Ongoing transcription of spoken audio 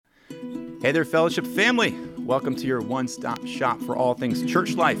Hey there, Fellowship family. Welcome to your one-stop shop for all things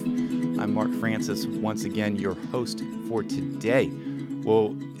church life. I'm Mark Francis, once again, your host for today.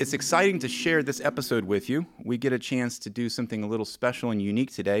 Well, it's exciting to share this episode with you. We get a chance to do something a little special and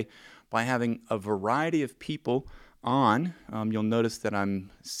unique today by having a variety of people on. You'll notice that I'm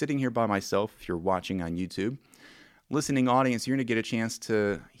sitting here by myself if you're watching on YouTube. Listening audience, you're going to get a chance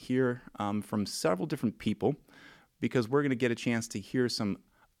to hear from several different people because we're going to get a chance to hear some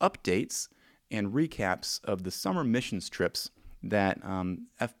updates and recaps of the summer missions trips that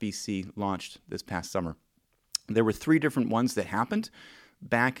FBC launched this past summer. There were 3 different ones that happened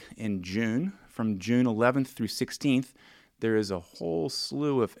back in June. From June 11th through 16th, there is a whole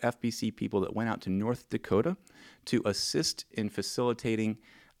slew of FBC people that went out to North Dakota to assist in facilitating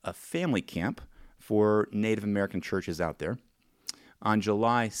a family camp for Native American churches out there. On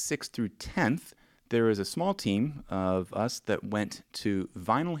July 6th through 10th, there is a small team of us that went to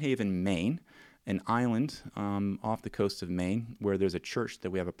Vinyl Haven, Maine, an island off the coast of Maine, where there's a church that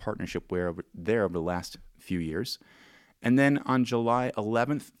we have a partnership over the last few years. And then on July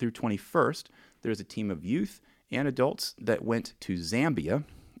 11th through 21st, there's a team of youth and adults that went to Zambia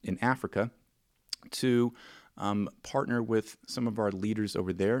in Africa to partner with some of our leaders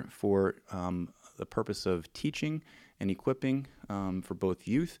over there for the purpose of teaching and equipping for both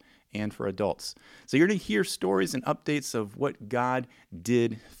youth and for adults. So you're going to hear stories and updates of what God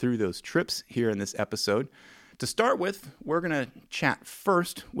did through those trips here in this episode. To start with, we're going to chat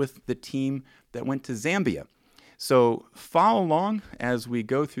first with the team that went to Zambia. So follow along as we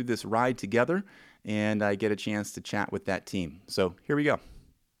go through this ride together, and I get a chance to chat with that team. So here we go.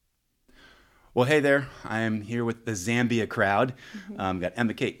 Well, hey there. I am here with the Zambia crowd. Got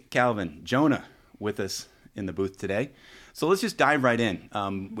Emma, Kate, Calvin, Jonah with us in the booth today. So let's just dive right in.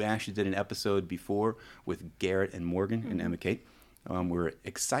 We actually did an episode before with Garrett and Morgan and Emma Kate. We're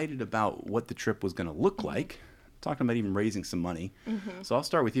excited about what the trip was going to look like, talking about even raising some money. So I'll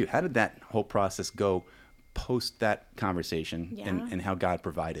start with you. How did that whole process go post that conversation and how God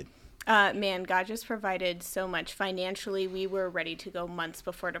provided? Man, God just provided so much. Financially, we were ready to go months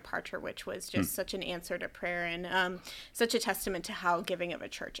before departure, which was just such an answer to prayer and such a testament to how giving of a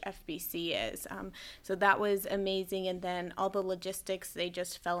church FBC is. So that was amazing. And then all the logistics, they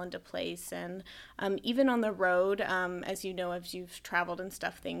just fell into place. And even on the road, as you know, as you've traveled and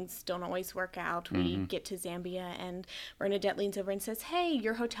stuff, things don't always work out. We get to Zambia and Bernadette leans over and says, hey,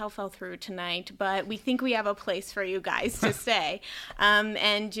 your hotel fell through tonight, but we think we have a place for you guys to stay.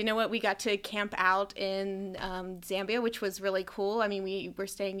 And you know what? We got to camp out in Zambia, which was really cool. I mean, we were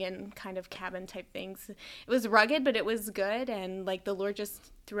staying in kind of cabin type things. It was rugged, but it was good. And like the Lord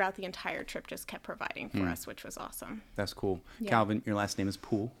just throughout the entire trip just kept providing for us, which was awesome. That's cool. Yeah. Calvin, your last name is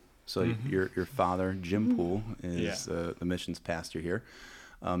Poole. So your father, Jim Poole, is the missions pastor here.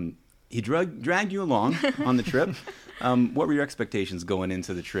 He dragged you along on the trip. What were your expectations going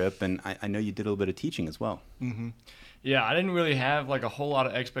into the trip? And I know you did a little bit of teaching as well. Yeah, I didn't really have like a whole lot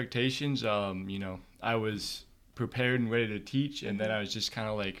of expectations. I was prepared and ready to teach, and then I was just kind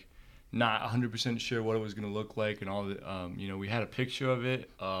of like not 100% sure what it was going to look like, and all the, we had a picture of it,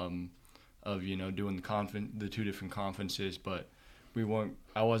 of doing the 2 different conferences, but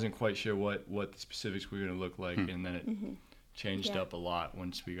I wasn't quite sure what the specifics were going to look like, and then it changed up a lot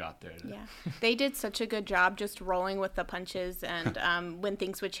once we got there. Yeah, they did such a good job just rolling with the punches, and when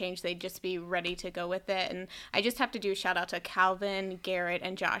things would change, they'd just be ready to go with it. And I just have to do a shout out to Calvin, Garrett,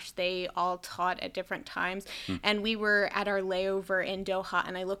 and Josh. They all taught at different times, and we were at our layover in Doha,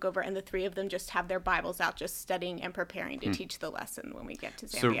 and I look over, and the 3 of them just have their Bibles out, just studying and preparing to teach the lesson when we get to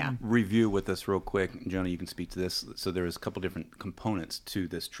Zambia. So review with us real quick. Jonah, you can speak to this. So there was a couple different components to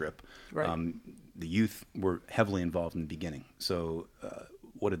this trip. Right. The youth were heavily involved in the beginning. So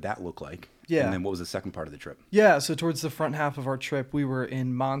what did that look like? Yeah. And then what was the second part of the trip? Yeah, so towards the front half of our trip, we were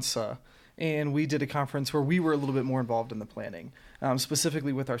in Mansa, and we did a conference where we were a little bit more involved in the planning.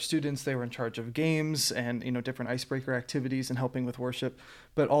 Specifically with our students, they were in charge of games and different icebreaker activities and helping with worship.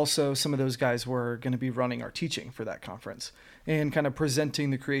 But also some of those guys were going to be running our teaching for that conference and kind of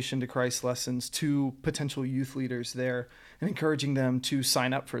presenting the Creation to Christ lessons to potential youth leaders there and encouraging them to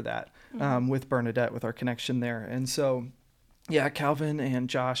sign up for that with Bernadette, with our connection there. And so, yeah, Calvin and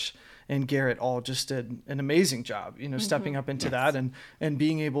Josh and Garrett all just did an amazing job, stepping up into that and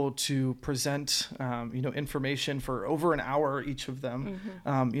being able to present, information for over an hour, each of them,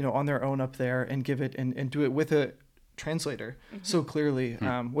 on their own up there and give it and do it with a translator so clearly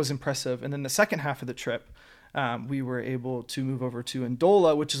was impressive. And then the second half of the trip, we were able to move over to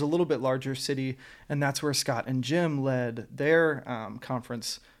Ndola, which is a little bit larger city, and that's where Scott and Jim led their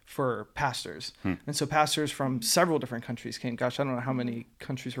conference for pastors. And so pastors from several different countries came. Gosh, I don't know how many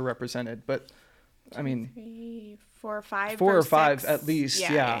countries were represented, but I mean, 3, 4 or 5. 4 or 5 6. at least,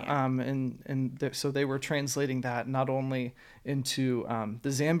 Yeah. So they were translating that not only into the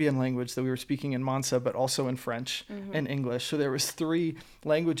Zambian language that we were speaking in Mansa, but also in French and English. So there was 3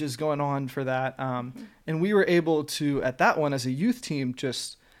 languages going on for that, and we were able to, at that one as a youth team,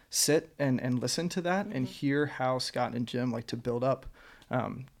 just sit and listen to that and hear how Scott and Jim like to build up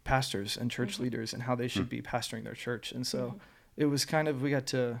pastors and church leaders and how they should be pastoring their church. And so it was kind of, we got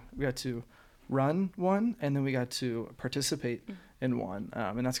to run one, and then we got to participate in one,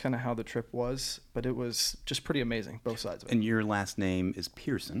 and that's kind of how the trip was. But it was just pretty amazing, both sides of it. And your last name is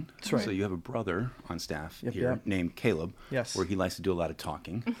Pearson. That's right. So you have a brother on staff here Yep. named Caleb. Yes. Where he likes to do a lot of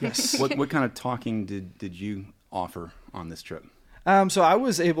talking. Yes. What kind of talking did you offer on this trip? So I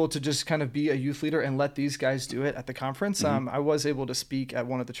was able to just kind of be a youth leader and let these guys do it at the conference. I was able to speak at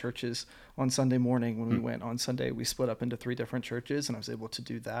one of the churches on Sunday morning when we went on Sunday. We split up into 3 different churches, and I was able to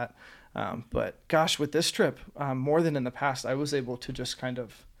do that. But gosh, with this trip, more than in the past, I was able to just kind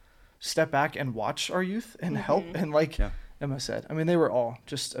of step back and watch our youth and help. And like Emma said, I mean, they were all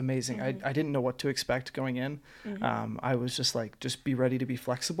just amazing. I didn't know what to expect going in. I was just like, just be ready to be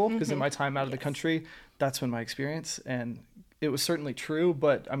flexible, because in my time out of the country, that's been my experience. And it was certainly true,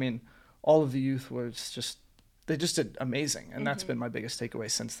 but I mean, all of the youth was just, they just did amazing. And that's been my biggest takeaway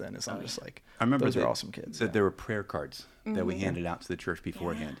since then, is I'm just like, I remember those are awesome kids. That there were prayer cards that we handed out to the church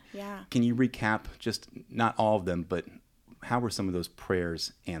beforehand. Yeah. Can you recap just not all of them, but how were some of those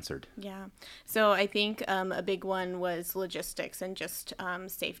prayers answered? Yeah. So I think a big one was logistics and just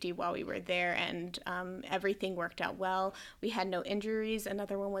safety while we were there, and everything worked out well. We had no injuries.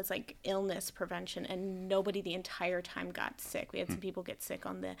 Another one was like illness prevention, and nobody the entire time got sick. We had some people get sick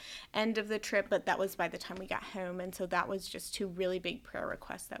on the end of the trip, but that was by the time we got home. And so that was just 2 really big prayer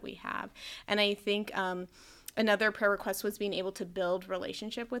requests that we have. And I think another prayer request was being able to build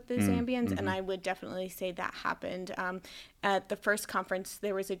relationship with the Zambians, and I would definitely say that happened. At the first conference,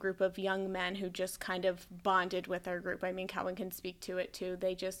 there was a group of young men who just kind of bonded with our group. I mean, Calvin can speak to it too.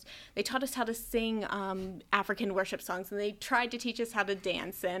 They taught us how to sing African worship songs, and they tried to teach us how to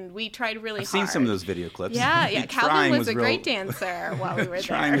dance, and we tried really hard. I've seen some of those video clips. Yeah. Calvin was a great dancer while we were there.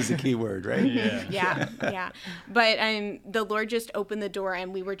 Trying is the key word, right? Yeah. But the Lord just opened the door,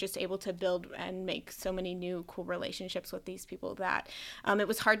 and we were just able to build and make so many new cool relationships with these people that it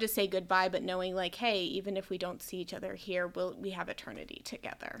was hard to say goodbye, but knowing like, hey, even if we don't see each other here, we have eternity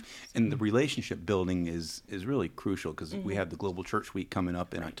together. And the relationship building is really crucial, because we have the Global Church Week coming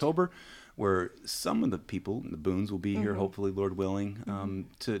up in October, where some of the people, the Boones, will be here, hopefully, Lord willing,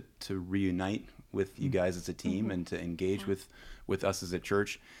 to reunite with you guys as a team and to engage with us as a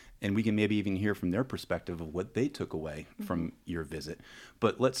church. And we can maybe even hear from their perspective of what they took away from your visit.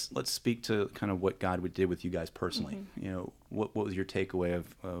 But let's speak to kind of what God did with you guys personally. You know, what was your takeaway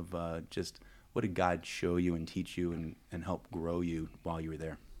of just what did God show you and teach you and help grow you while you were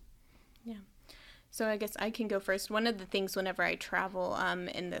there? Yeah. So I guess I can go first. One of the things whenever I travel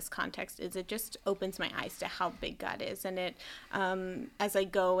in this context is it just opens my eyes to how big God is. And it, as I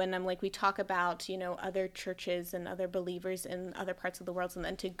go and I'm like, we talk about, other churches and other believers in other parts of the world, and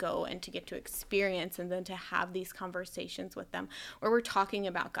then to go and to get to experience and then to have these conversations with them where we're talking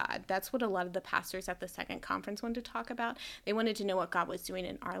about God. That's what a lot of the pastors at the second conference wanted to talk about. They wanted to know what God was doing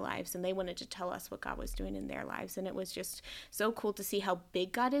in our lives, and they wanted to tell us what God was doing in their lives. And it was just so cool to see how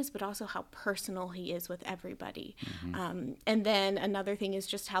big God is, but also how personal He is with everybody. And then another thing is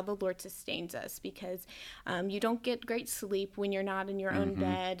just how the Lord sustains us, because you don't get great sleep when you're not in your own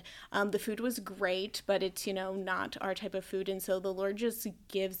bed. The food was great, but it's, not our type of food. And so the Lord just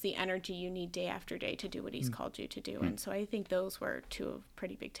gives the energy you need day after day to do what He's called you to do. And so I think those were 2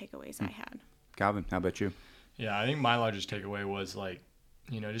 pretty big takeaways I had. Calvin, how about you? Yeah, I think my largest takeaway was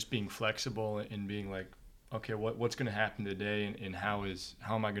just being flexible and being like, okay, what's going to happen today, and how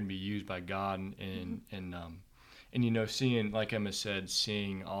am I going to be used by God, and seeing, like Emma said,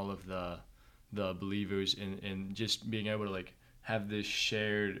 seeing all of the believers and just being able to have this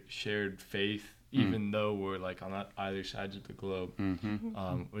shared faith, even though we're on either sides of the globe,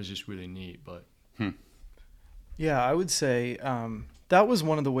 was just really neat. But yeah, I would say that was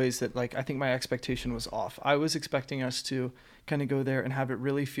one of the ways that I think my expectation was off. I was expecting us to kind of go there and have it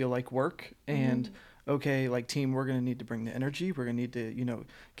really feel like work and. Okay, team, we're going to need to bring the energy. We're going to need to,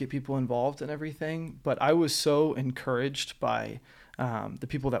 get people involved and everything. But I was so encouraged by the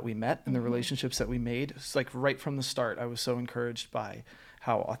people that we met and the relationships that we made. It's right from the start, I was so encouraged by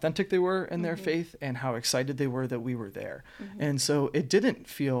how authentic they were in their faith and how excited they were that we were there. And so it didn't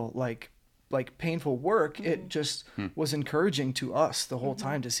feel like like painful work, it just was encouraging to us the whole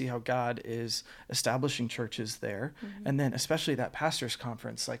time to see how God is establishing churches there. And then especially that pastors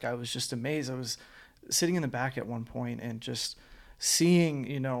conference, like I was just amazed. I was sitting in the back at one point and just seeing,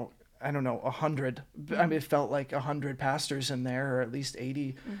 you know, I don't know, 100, I mean, it felt like 100 pastors in there, or at least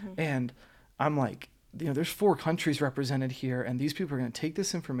 80. And I'm like, you know, there's 4 countries represented here, and these people are going to take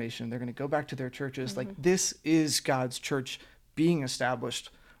this information, they're going to go back to their churches. Like, this is God's church being established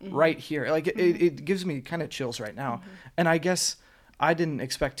right here. Like, it gives me kind of chills right now. And I guess I didn't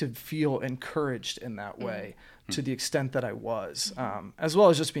expect to feel encouraged in that way to the extent that I was, as well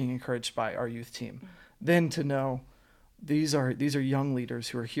as just being encouraged by our youth team. Then to know these are young leaders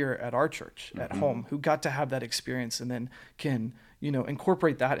who are here at our church at home, who got to have that experience and then can, you know,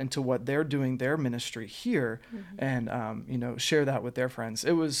 incorporate that into what they're doing, their ministry here, and, you know, share that with their friends.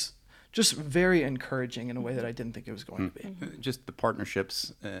 It was just very encouraging in a way that I didn't think it was going to be. Just the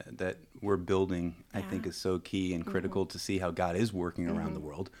partnerships that we're building, I think, is so key and critical to see how God is working around the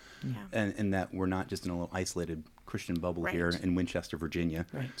world, and that we're not just in a little isolated Christian bubble here in Winchester, Virginia,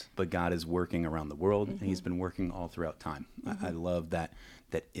 but God is working around the world, and He's been working all throughout time. I love that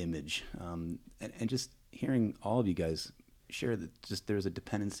image, and just hearing all of you guys share that just there's a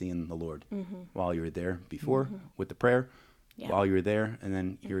dependency in the Lord while you were there before with the prayer. While you were there, and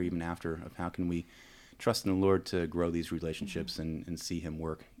then here even after, of how can we trust in the Lord to grow these relationships and see Him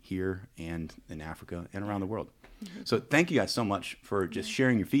work here and in Africa and around the world. So thank you guys so much for just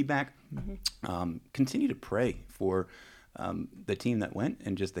sharing your feedback. Continue to pray for the team that went,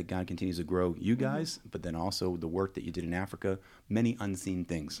 and just that God continues to grow you guys, but then also the work that you did in Africa. Many unseen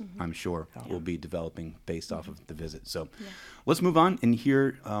things, I'm sure, will be developing based off of the visit. So let's move on and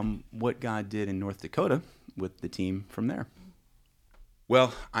hear what God did in North Dakota with the team from there.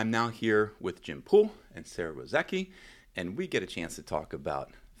 Well, I'm now here with Jim Poole and Sarah Rozecki, and we get a chance to talk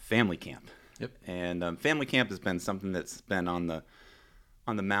about family camp. And family camp has been something that's been on the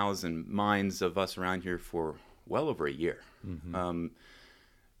mouths and minds of us around here for well over a year.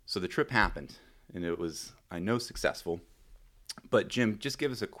 So the trip happened, and it was, I know, successful. But Jim, just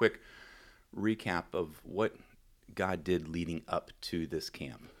give us a quick recap of what God did leading up to this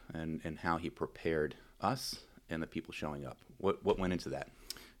camp, and how He prepared us and the people showing up. What went into that?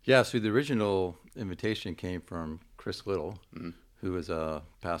 Yeah, so the original invitation came from Chris Little, who is a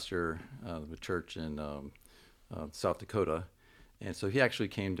pastor of a church in South Dakota. And so he actually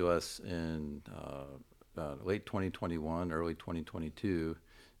came to us in late 2021, early 2022,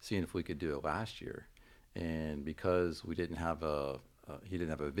 seeing if we could do it last year. And because we didn't have he didn't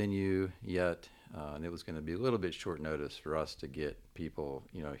have a venue yet, and it was going to be a little bit short notice for us to get people,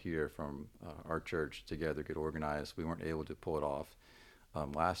 you know, here from our church together, get organized. We weren't able to pull it off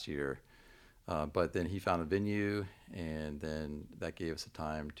last year, but then he found a venue, and then that gave us the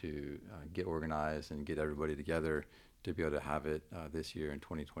time to get organized and get everybody together to be able to have it this year in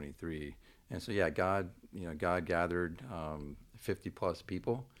 2023. And so, yeah, God gathered 50 plus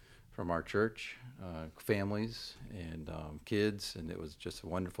people from our church, families and kids, and it was just a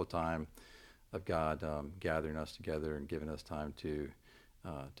wonderful time of God gathering us together and giving us time to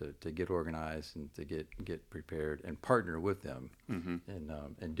get organized and to get prepared and partner with them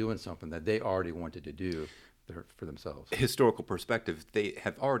and doing something that they already wanted to do for themselves. Historical perspective, they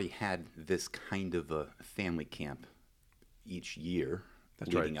have already had this kind of a family camp each year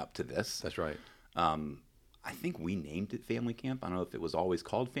leading up to this. That's right. I think we named it family camp. I don't know if it was always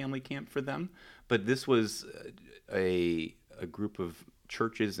called family camp for them, but this was a group of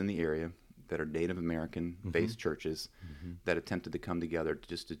churches in the area that are Native American-based churches that attempted to come together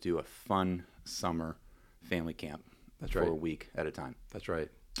just to do a fun summer family camp for a week at a time. That's right.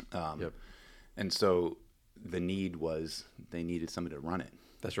 And so the need was they needed somebody to run it.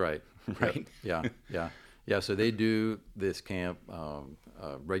 That's right. Right? Yeah. So they do this camp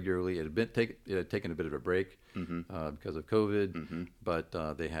regularly. It had taken a bit of a break because of COVID, but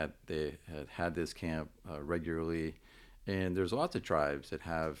they had this camp regularly. And there's lots of tribes that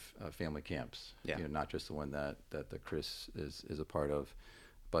have family camps. You know, not just the one that the Chris is a part of,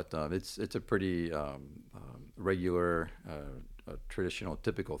 but it's a pretty regular, traditional,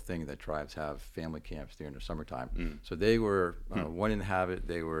 typical thing that tribes have family camps during the summertime. So they were wanting to have it.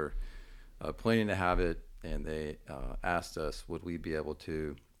 They were planning to have it, and they asked us would we be able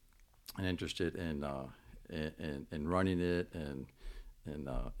to and interested in running it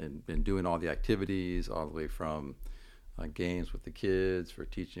and doing all the activities all the way from games with the kids, for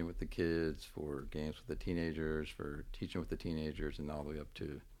teaching with the kids, for games with the teenagers, for teaching with the teenagers, and all the way up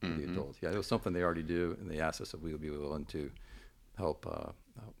to the adults. Yeah, it was something they already do, and they asked us if we would be willing to help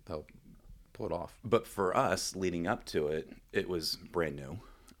pull it off. But for us, leading up to it, it was brand new.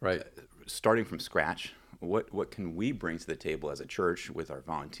 Right. starting from scratch. What can we bring to the table as a church with our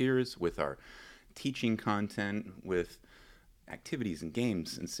volunteers, with our teaching content, with activities and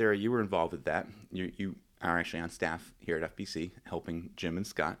games? And Sarah, you were involved with that. You are actually on staff here at FBC, helping Jim and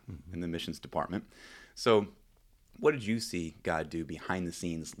Scott in the missions department. So what did you see God do behind the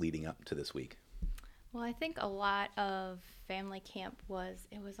scenes leading up to this week? Well, I think a lot of family camp was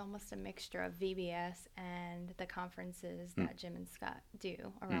almost a mixture of VBS and the conferences that Jim and Scott do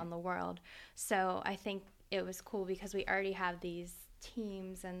around the world. So I think it was cool because we already have these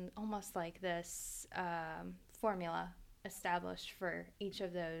teams and almost like this formula established for each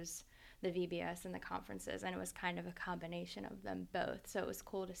of those, the VBS and the conferences, and it was kind of a combination of them both. So it was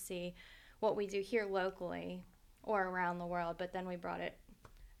cool to see what we do here locally or around the world, but then we brought it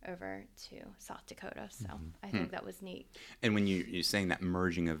over to South Dakota. So I think that was neat. And when you're saying that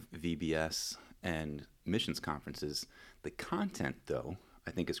merging of VBS and missions conferences, the content, though,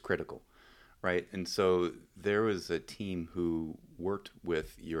 I think is critical, right? And so there was a team who worked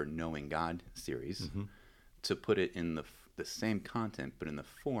with your Knowing God series to put it in the same content, but in the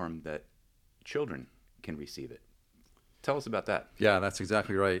form that children can receive it. Tell us about that. Yeah, that's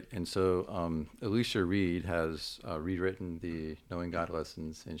exactly right. And so Alicia Reed has rewritten the Knowing God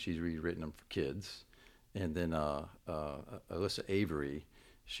lessons, and she's rewritten them for kids. And then Alyssa Avery,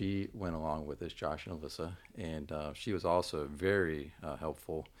 she went along with this, Josh and Alyssa, and she was also very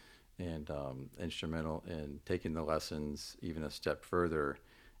helpful and instrumental in taking the lessons even a step further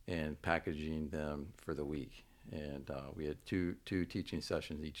and packaging them for the week. And we had two teaching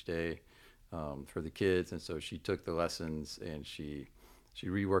sessions each day for the kids, and so she took the lessons and she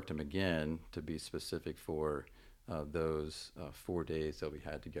reworked them again to be specific for those 4 days that we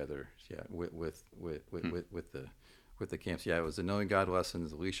had together. Yeah, with the camps. Yeah, it was the Knowing God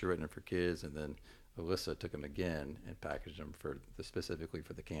lessons. Alicia written them for kids, and then Alyssa took them again and packaged them specifically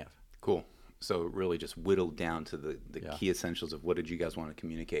for the camp. Cool. So really just whittled down to the key essentials of what did you guys want to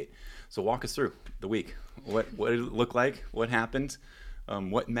communicate. So walk us through the week. What did it look like? What happened?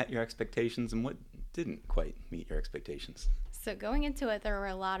 What met your expectations and what didn't quite meet your expectations? So going into it, there were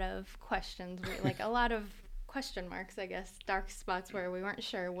a lot of questions, like a lot of question marks, I guess, dark spots where we weren't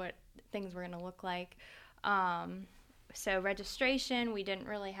sure what things were going to look like. So registration, we didn't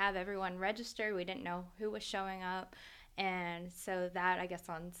really have everyone registered. We didn't know who was showing up. And so that, I guess,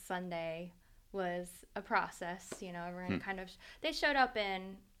 on Sunday was a process. You know, everyone kind of, they showed up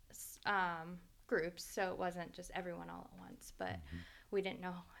in groups, so it wasn't just everyone all at once. But we didn't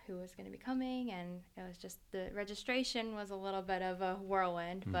know who was going to be coming, and it was just the registration was a little bit of a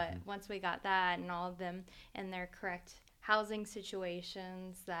whirlwind. But once we got that and all of them in their correct housing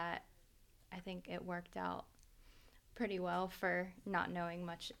situations, that I think it worked out pretty well for not knowing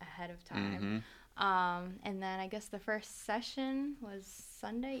much ahead of time. And then I guess the first session was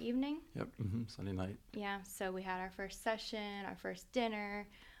Sunday evening. Yep, Sunday night. Yeah, so we had our first session, our first dinner,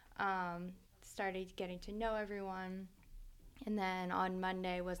 started getting to know everyone. And then on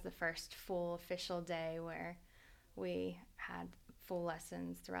Monday was the first full official day where we had full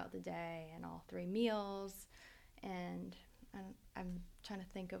lessons throughout the day and all 3 meals. And I'm trying to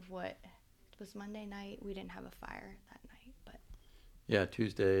think of what was Monday night. We didn't have a fire that night, but yeah,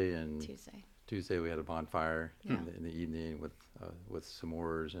 Tuesday we had a bonfire in the evening with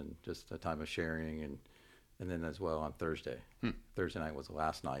s'mores and just a time of sharing, and then as well on Thursday. Thursday night was the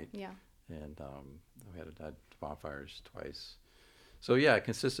last night. Yeah. And we had bonfires twice. So yeah, it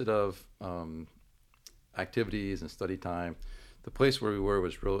consisted of activities and study time. The place where we were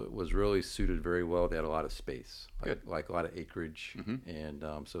was really suited very well. They had a lot of space, like a lot of acreage, and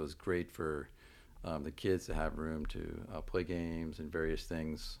so it was great for the kids to have room to play games and various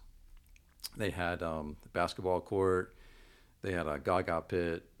things. They had the basketball court. They had a Gaga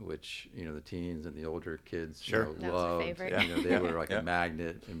pit, which the teens and the older kids loved. That was a favorite. They were like a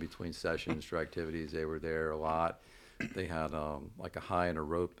magnet in between sessions for activities. They were there a lot. They had like a high and a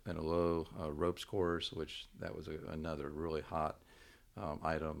low ropes course, which that was another really hot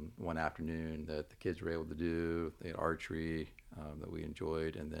item one afternoon that the kids were able to do. They had archery that we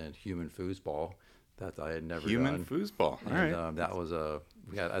enjoyed, and then human foosball that I had never done. Human foosball. All right. That was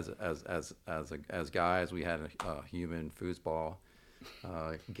we had as guys we had a human foosball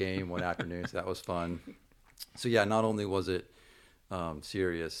game one afternoon, so that was fun. So yeah, not only was it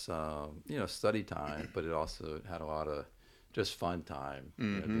serious study time, but it also had a lot of just fun time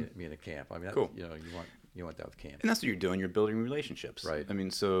being a camp. I mean, cool. You want that with camp. And that's what you're doing. You're building relationships. Right. I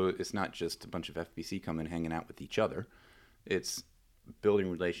mean, so it's not just a bunch of FBC coming hanging out with each other. It's building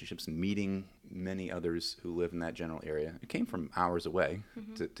relationships and meeting many others who live in that general area. It came from hours away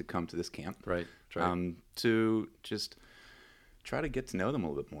to come to this camp. Right. To just try to get to know them a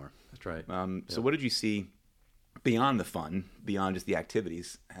little bit more. That's right. So what did you see beyond the fun, beyond just the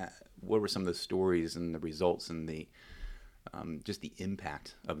activities? What were some of the stories and the results and the just the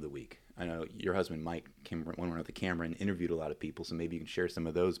impact of the week? I know your husband Mike went around with the camera and interviewed a lot of people, so maybe you can share some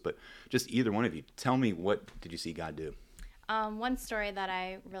of those. But just either one of you, tell me, what did you see God do? One story that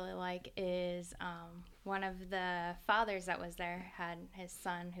I really like is one of the fathers that was there had his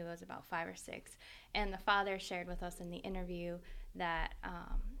son who was about 5 or 6, and the father shared with us in the interview that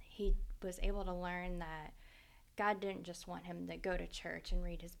he was able to learn that God didn't just want him to go to church and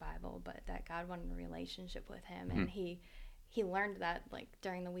read his Bible, but that God wanted a relationship with him. Mm-hmm. And he learned that like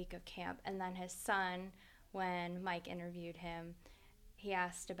during the week of camp. And then his son, when Mike interviewed him, he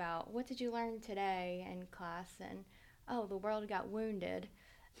asked about, what did you learn today in class? And, oh, the world got wounded.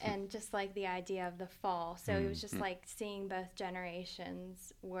 And just like the idea of the fall. So it was just like seeing both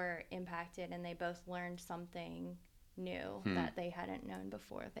generations were impacted, and they both learned something new that they hadn't known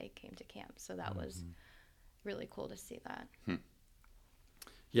before they came to camp. So that was really cool to see that.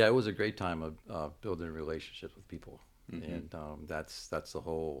 Yeah, it was a great time of building relationships with people. And that's the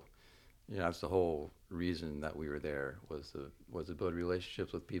whole, that's the whole reason that we were there, was to build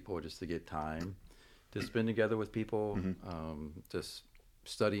relationships with people, just to get time to spend together with people, just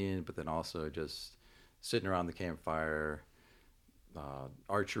studying, but then also just sitting around the campfire,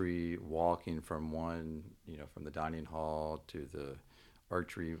 archery, walking from from the dining hall to the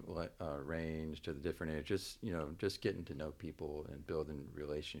archery range to the different areas, just getting to know people and building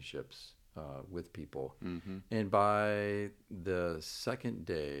relationships with people. And by the second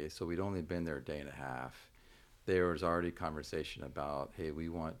day, so we'd only been there a day and a half, there was already conversation about, hey, we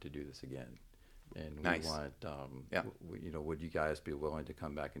want to do this again. And we want, would you guys be willing to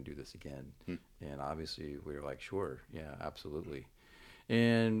come back and do this again? And obviously we were like, sure, yeah, absolutely.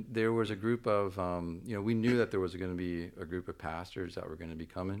 And there was a group of, we knew that there was going to be a group of pastors that were going to be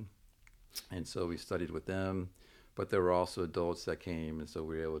coming. And so we studied with them, but there were also adults that came. And so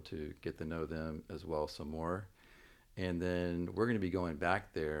we were able to get to know them as well some more. And then we're going to be going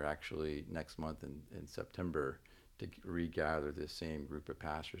back there actually next month in September to regather this same group of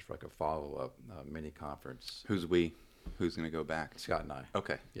pastors for like a follow-up mini conference. Who's we? Who's going to go back? Scott and I.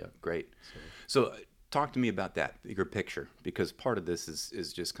 Okay. Yeah. Great. So talk to me about that bigger picture, because part of this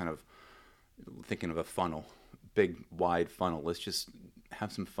is just kind of thinking of a funnel, big, wide funnel. Let's just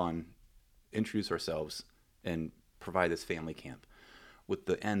have some fun, introduce ourselves, and provide this family camp with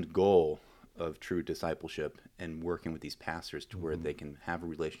the end goal of true discipleship and working with these pastors to where they can have a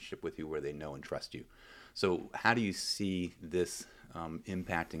relationship with you where they know and trust you. So how do you see this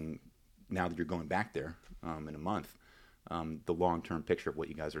impacting, now that you're going back there in a month, the long-term picture of what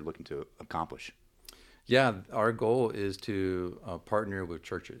you guys are looking to accomplish? Yeah, our goal is to partner with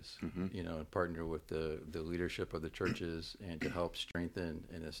churches, and partner with the leadership of the churches, and to help strengthen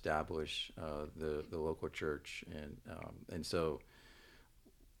and establish the local church. And so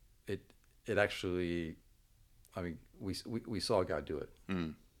it actually, I mean, we saw God do it.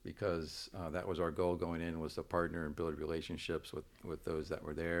 Because that was our goal going in, was to partner and build relationships with those that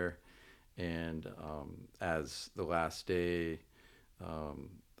were there. And as the last day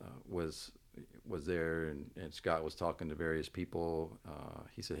was there, and Scott was talking to various people,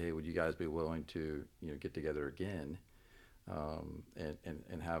 he said, hey, would you guys be willing to get together again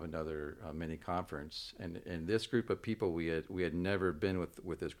and have another mini conference? And this group of people, we had never been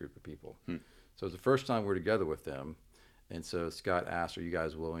with this group of people. So it was the first time we're together with them. And so Scott asked, are you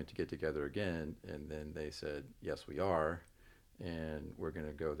guys willing to get together again? And then they said, yes, we are. And we're going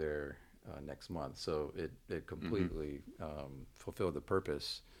to go there next month. So it completely fulfilled the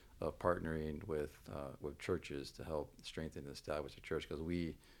purpose of partnering with churches to help strengthen and establish a church. Because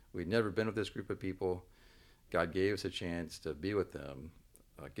we'd never been with this group of people. God gave us a chance to be with them,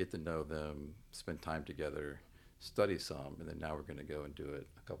 get to know them, spend time together, study some, and then now we're going to go and do it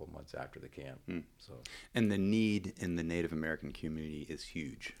a couple months after the camp. So, and the need in the Native American community is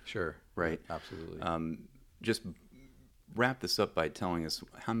huge. Sure. Right? Absolutely. Just wrap this up by telling us,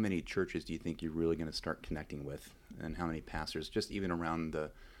 how many churches do you think you're really going to start connecting with, and how many pastors, just even around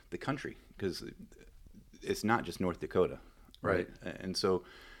the country? Because it's not just North Dakota, right? And so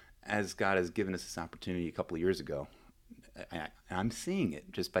as God has given us this opportunity a couple of years ago, I'm seeing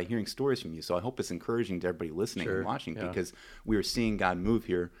it just by hearing stories from you. So I hope it's encouraging to everybody listening and watching, because we are seeing God move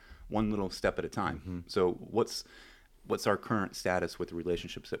here one little step at a time. So what's our current status with the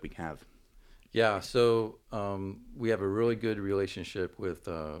relationships that we have? Yeah, so we have a really good relationship with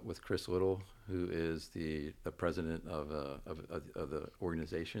Chris Little, who is the president of the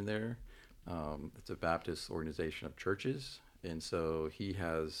organization there. It's a Baptist organization of churches, and so he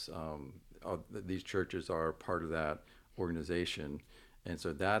has these churches are part of that organization. And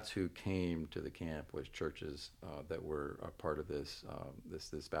so that's who came to the camp, was churches that were a part of this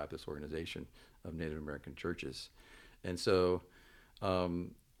Baptist organization of Native American churches. And so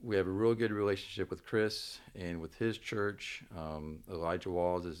we have a real good relationship with Chris and with his church. Elijah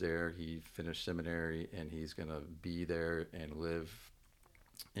Walls is there. He finished seminary, and he's going to be there and live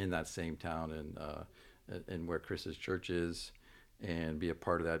in that same town and where Chris's church is, and be a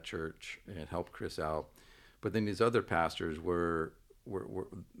part of that church and help Chris out. But then these other pastors were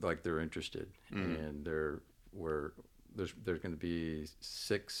like, they're interested, and there's going to be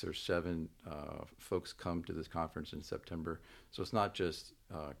 6 or 7 folks come to this conference in September. So it's not just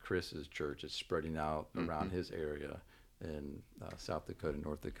Chris's church; it's spreading out around his area in South Dakota,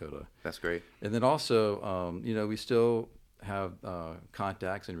 North Dakota. That's great. And then also, we still have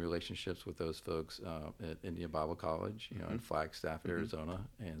contacts and relationships with those folks at Indian Bible College, in Flagstaff, Arizona.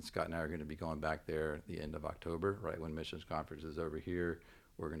 And Scott and I are going to be going back there at the end of October, right when Missions Conference is over here.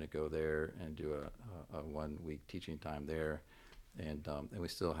 We're going to go there and do a 1-week teaching time there. And we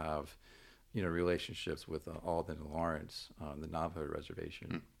still have, relationships with Alden and Lawrence on the Navajo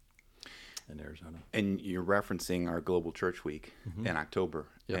Reservation in Arizona. And you're referencing our Global Church Week in October,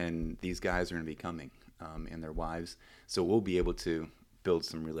 and these guys are going to be coming. And their wives. So we'll be able to build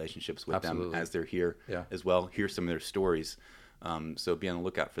some relationships with them as they're here as well, hear some of their stories. So be on the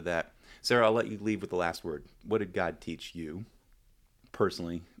lookout for that. Sarah, I'll let you leave with the last word. What did God teach you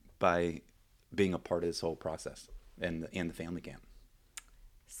personally by being a part of this whole process and the family camp?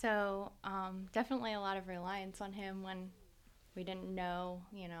 So definitely a lot of reliance on him when we didn't know,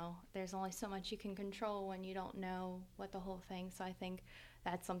 there's only so much you can control when you don't know what the whole thing. So I think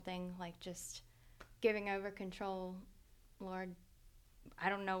that's something like just giving over control. Lord, I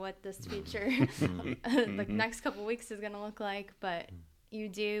don't know what this future, the next couple of weeks is going to look like, but you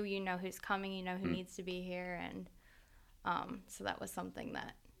do, who's coming, who needs to be here. And so that was something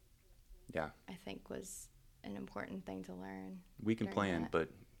that I think was an important thing to learn. We can plan, but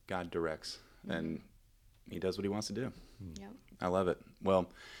God directs, and he does what he wants to do. Yep. I love it. Well,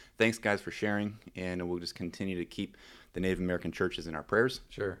 thanks, guys, for sharing, and we'll just continue to keep the Native American churches in our prayers.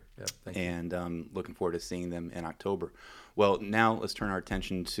 Sure. Yeah. Thank you. And looking forward to seeing them in October. Well, now let's turn our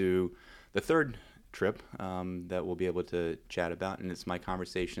attention to the third trip that we'll be able to chat about, and it's my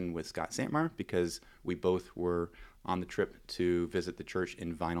conversation with Scott Santmeyer, because we both were on the trip to visit the church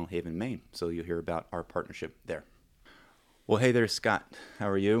in Vinyl Haven, Maine. So you'll hear about our partnership there. Well, hey there, Scott. How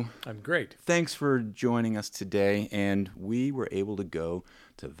are you? I'm great. Thanks for joining us today. And we were able to go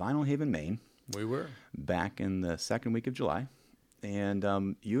to Vinyl Haven, Maine. We were. Back in the second week of July.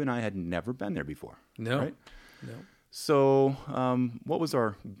 And you and I had never been there before. No. Right? No. So what was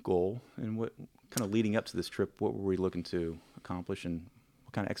our goal? And what kind of leading up to this trip, what were we looking to accomplish? And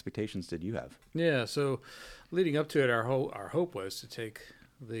what kind of expectations did you have? Yeah, so leading up to it, our hope was to take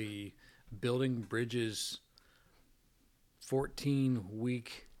the Building Bridges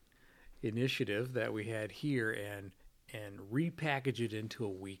 14-week initiative that we had here and repackage it into a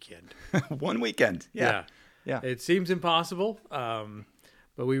weekend. 1 weekend. Yeah. It seems impossible,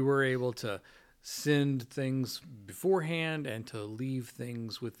 but we were able to send things beforehand and to leave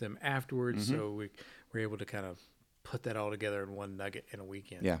things with them afterwards. So we were able to kind of put that all together in one nugget in a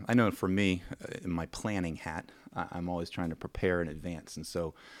weekend. Yeah, I know for me, in my planning hat, I'm always trying to prepare in advance. And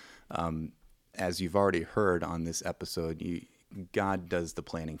so as you've already heard on this episode, God does the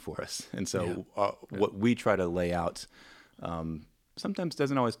planning for us. And so what we try to lay out sometimes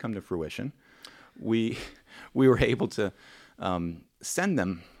doesn't always come to fruition. We were able to send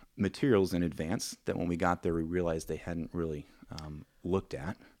them materials in advance that when we got there, we realized they hadn't really looked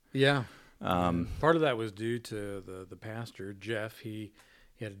at. Yeah. Part of that was due to the pastor, Jeff. He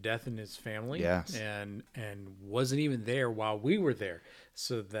had a death in his family. Yes. And wasn't even there while we were there.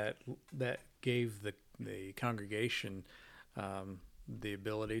 So that gave the congregation the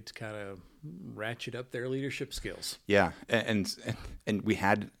ability to kind of ratchet up their leadership skills. Yeah. And we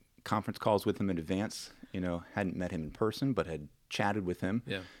had conference calls with him in advance, hadn't met him in person, but had chatted with him,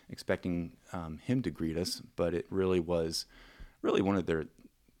 expecting him to greet us. But it really was one of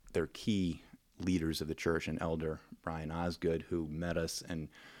their key leaders of the church, an elder, Brian Osgood, who met us and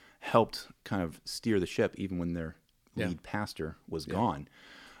helped kind of steer the ship even when their lead pastor was gone,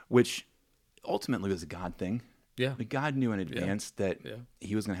 which ultimately was a God thing. Yeah. God knew in advance that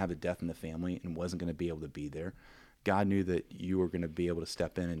he was going to have a death in the family and wasn't going to be able to be there. God knew that you were going to be able to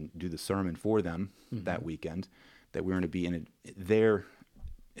step in and do the sermon for them that weekend, that we were going to be there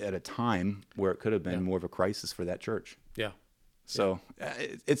at a time where it could have been more of a crisis for that church. Yeah. So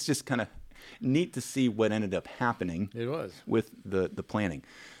it's just kind of neat to see what ended up happening. It was. With the planning.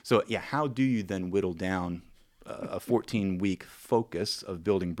 So, how do you then whittle down a 14-week focus of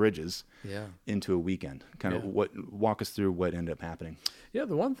building bridges into a weekend. Kind of walk us through what ended up happening. Yeah,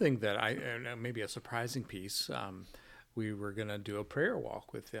 the one thing that maybe a surprising piece, we were going to do a prayer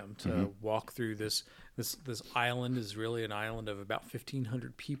walk with them to walk through this island. Is really an island of about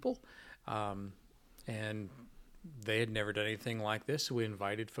 1,500 people, and they had never done anything like this, so we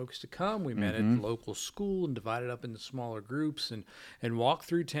invited folks to come. We met at the local school and divided up into smaller groups and walked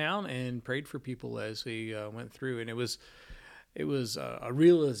through town and prayed for people as we went through. And it was a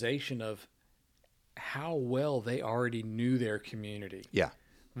realization of how well they already knew their community. Yeah.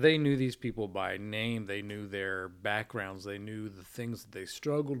 They knew these people by name. They knew their backgrounds. They knew the things that they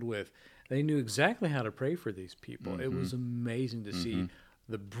struggled with. They knew exactly how to pray for these people. It was amazing to see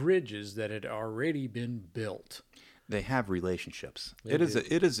the bridges that had already been built. They have relationships. It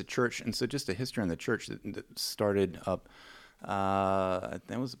is a church, and so just a history on the church that started up,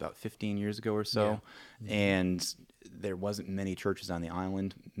 that was about 15 years ago or so, and there wasn't many churches on the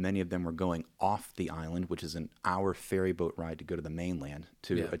island. Many of them were going off the island, which is an hour ferry boat ride to go to the mainland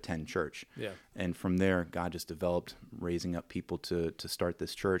to attend church. Yeah. And from there, God just developed, raising up people to start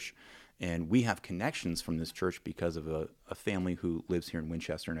this church. And we have connections from this church because of a family who lives here in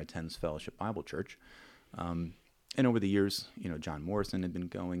Winchester and attends Fellowship Bible Church. And over the years, John Morrison had been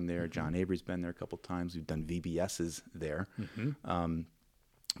going there. John Avery's been there a couple times. We've done VBSs there. But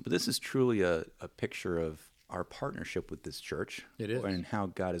this is truly a picture of our partnership with this church. It is. And how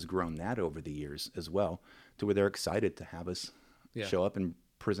God has grown that over the years as well, to where they're excited to have us show up and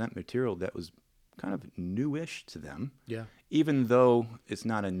present material that was kind of newish to them. Yeah. Even though it's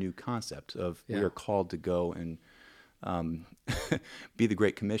not a new concept of we are called to go and be the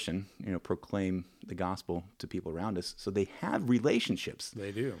Great Commission, proclaim the gospel to people around us. So they have relationships.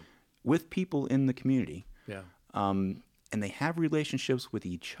 They do. With people in the community. Yeah. And they have relationships with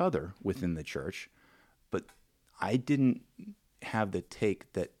each other within the church. But I didn't have the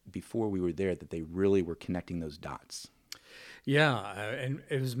take that before we were there that they really were connecting those dots. Yeah, and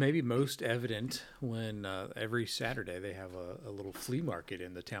it was maybe most evident when every Saturday they have a little flea market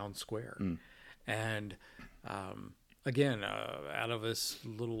in the town square. And again, out of this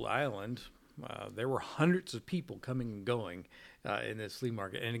little island, there were hundreds of people coming and going in this flea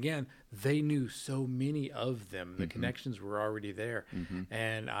market. And again, they knew so many of them. The connections were already there.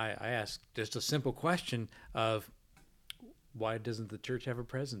 And I asked just a simple question of, why doesn't the church have a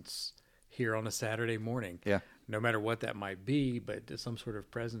presence here on a Saturday morning? Yeah. No matter what that might be, but some sort of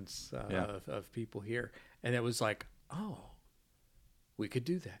presence of people here. And it was like, oh, we could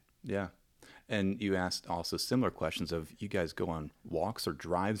do that. Yeah. And you asked also similar questions of, you guys go on walks or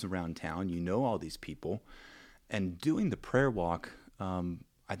drives around town, all these people, and doing the prayer walk,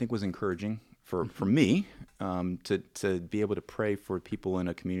 I think was encouraging for me to be able to pray for people in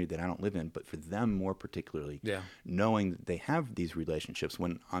a community that I don't live in, but for them more particularly, knowing that they have these relationships.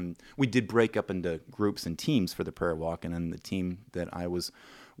 When we did break up into groups and teams for the prayer walk, and then the team that I was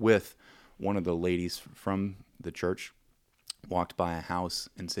with, one of the ladies from the church walked by a house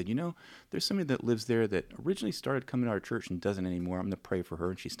and said, there's somebody that lives there that originally started coming to our church and doesn't anymore. I'm going to pray for her.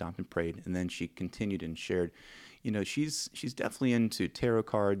 And she stopped and prayed. And then she continued and shared, she's definitely into tarot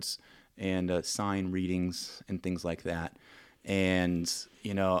cards and sign readings and things like that. And,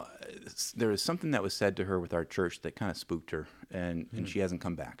 there was something that was said to her with our church that kind of spooked her, and she hasn't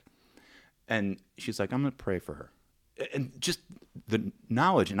come back. And she's like, I'm going to pray for her. And just the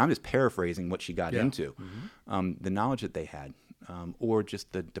knowledge, and I'm just paraphrasing what she got into, the knowledge that they had, or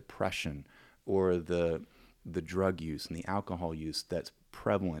just the depression or the drug use and the alcohol use that's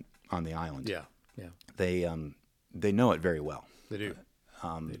prevalent on the island. Yeah, yeah. They know it very well. They do.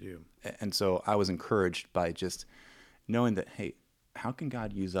 They do. And so I was encouraged by just knowing that, hey, how can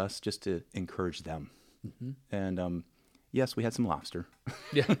God use us just to encourage them? And yes, we had some lobster.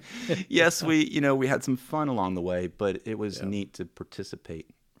 Yeah. Yes, we had some fun along the way, but it was neat to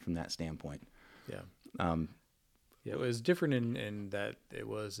participate from that standpoint. Yeah. It was different in that it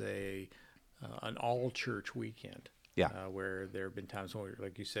was an all church weekend. Yeah. Where there have been times when,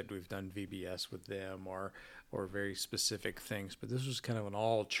 like you said, we've done VBS with them or very specific things, but this was kind of an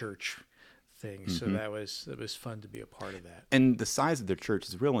all church thing. So it was fun to be a part of that. And the size of their church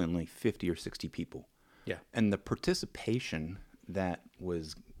is really only 50 or 60 people. Yeah. And the participation that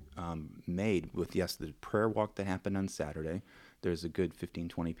was made with, the prayer walk that happened on Saturday, there's a good 15,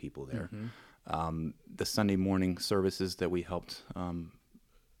 20 people there. The Sunday morning services that we helped,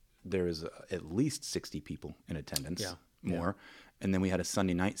 there was at least 60 people in attendance, more. And then we had a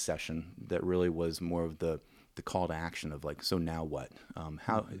Sunday night session that really was more of the call to action of like, so now what?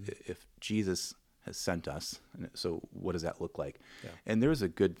 How if Jesus has sent us. And so what does that look like? Yeah. And there was a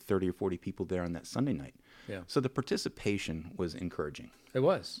good 30 or 40 people there on that Sunday night. Yeah. So the participation was encouraging. It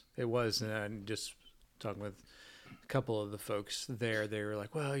was. And I'm just talking with a couple of the folks there. They were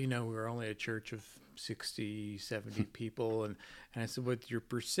like, well, we're only a church of 60, 70 people. And I said, with your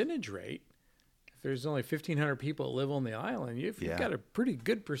percentage rate, if there's only 1,500 people that live on the island, you've got a pretty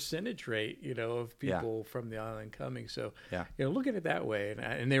good percentage rate, of people from the island coming. So, look at it that way.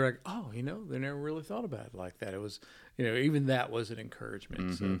 And they were like, oh, they never really thought about it like that. It was, even that was an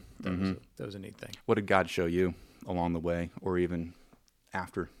encouragement. So that was a neat thing. What did God show you along the way or even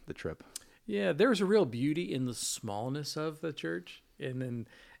after the trip? Yeah, there was a real beauty in the smallness of the church and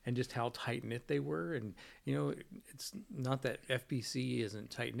just how tight-knit they were. And, it's not that FBC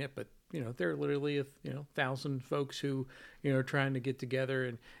isn't tight-knit, but, there are literally, 1,000 folks who, are trying to get together.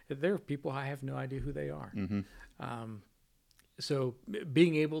 And there are people, I have no idea who they are. So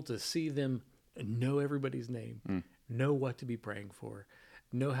being able to see them know everybody's name, know what to be praying for,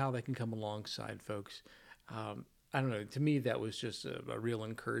 know how they can come alongside folks, I don't know. To me, that was just a real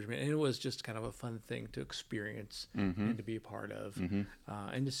encouragement, and it was just kind of a fun thing to experience and to be a part of,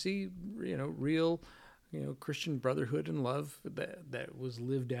 and to see, real, Christian brotherhood and love that was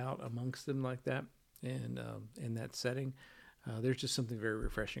lived out amongst them like that, and in that setting. There's just something very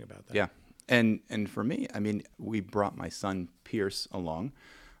refreshing about that. Yeah, and for me, I mean, we brought my son Pierce along,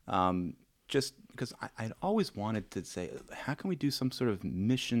 just because I'd always wanted to say, how can we do some sort of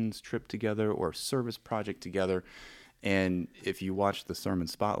missions trip together or service project together? And if you watch the Sermon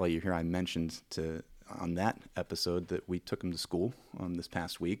Spotlight, you hear I mentioned on that episode that we took him to school this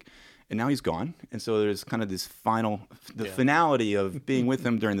past week, and now he's gone. And so there's kind of this finality of being with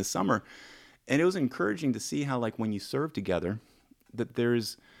him during the summer. And it was encouraging to see how, like, when you serve together, that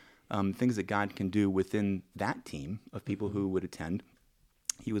there's things that God can do within that team of people who would attend.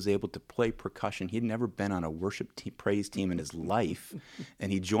 He was able to play percussion. He'd never been on a worship praise team in his life,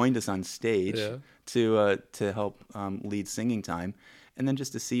 and he joined us on stage to help lead singing time. And then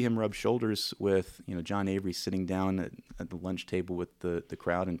just to see him rub shoulders with John Avery sitting down at the lunch table with the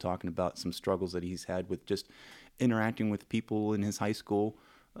crowd and talking about some struggles that he's had with just interacting with people in his high school,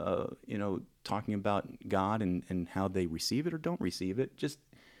 talking about God and how they receive it or don't receive it. Just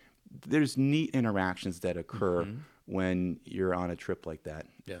there's neat interactions that occur when you're on a trip like that.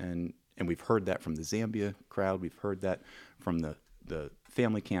 Yeah. And we've heard that from the Zambia crowd. We've heard that from the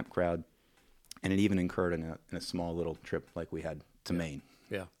family camp crowd. And it even occurred in a small little trip like we had to Maine.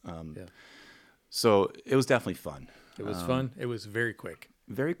 Yeah. So it was definitely fun. It was fun. It was very quick.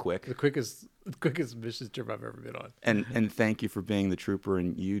 Very quick. The quickest missions trip I've ever been on. And thank you for being the trooper.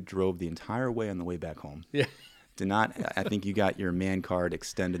 And you drove the entire way on the way back home. Yeah. I think you got your man card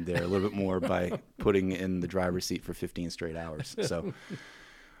extended there a little bit more by putting in the driver's seat for 15 straight hours. So,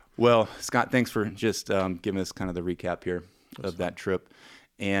 well, Scott, thanks for just giving us kind of the recap here of that trip.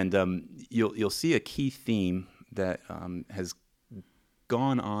 And you'll see a key theme that has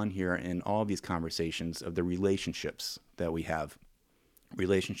gone on here in all of these conversations of the relationships that we have.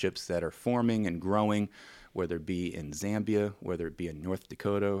 Relationships that are forming and growing, whether it be in Zambia, whether it be in North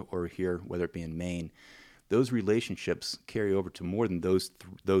Dakota, or here, whether it be in Maine. Those relationships carry over to more than those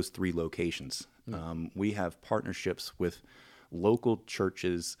three locations. We have partnerships with local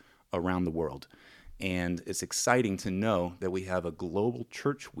churches around the world. And it's exciting to know that we have a global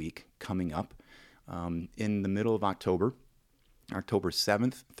church week coming up in the middle of October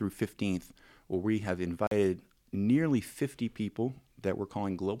 7th through 15th, where we have invited nearly 50 people that we're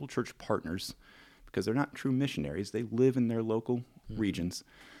calling global church partners, because they're not true missionaries. They live in their local regions.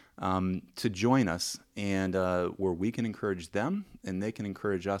 To join us, and where we can encourage them and they can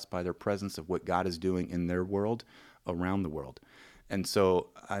encourage us by their presence of what God is doing in their world around the world. And so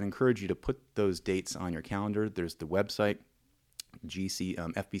I'd encourage you to put those dates on your calendar. There's the website,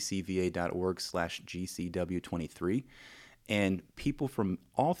 fbcva.org/GCW23. And people from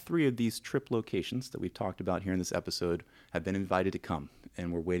all three of these trip locations that we've talked about here in this episode have been invited to come.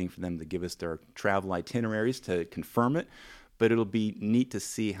 And we're waiting for them to give us their travel itineraries to confirm it. But it'll be neat to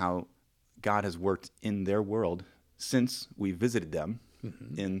see how God has worked in their world since we visited them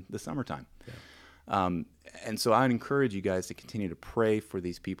in the summertime. Yeah. And so I'd encourage you guys to continue to pray for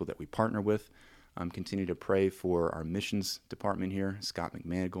these people that we partner with. Continue to pray for our missions department here, Scott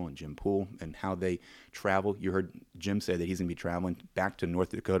McManigal and Jim Poole, and how they travel. You heard Jim say that he's going to be traveling back to North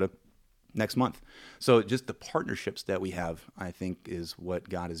Dakota next month. So just the partnerships that we have, I think, is what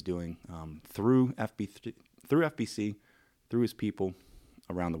God is doing through FBC, through his people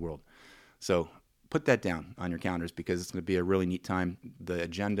around the world. So put that down on your calendars, because it's going to be a really neat time. The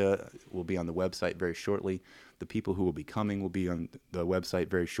agenda will be on the website very shortly. The people who will be coming will be on the website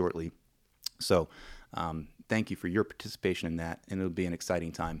very shortly. So thank you for your participation in that, and it'll be an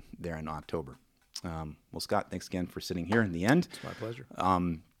exciting time there in October. Well, Scott, thanks again for sitting here in the end. It's my pleasure.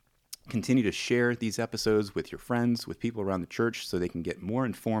 Continue to share these episodes with your friends, with people around the church, so they can get more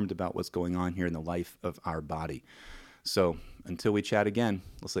informed about what's going on here in the life of our body. So until we chat again,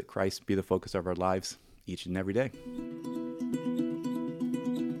 let's let Christ be the focus of our lives each and every day.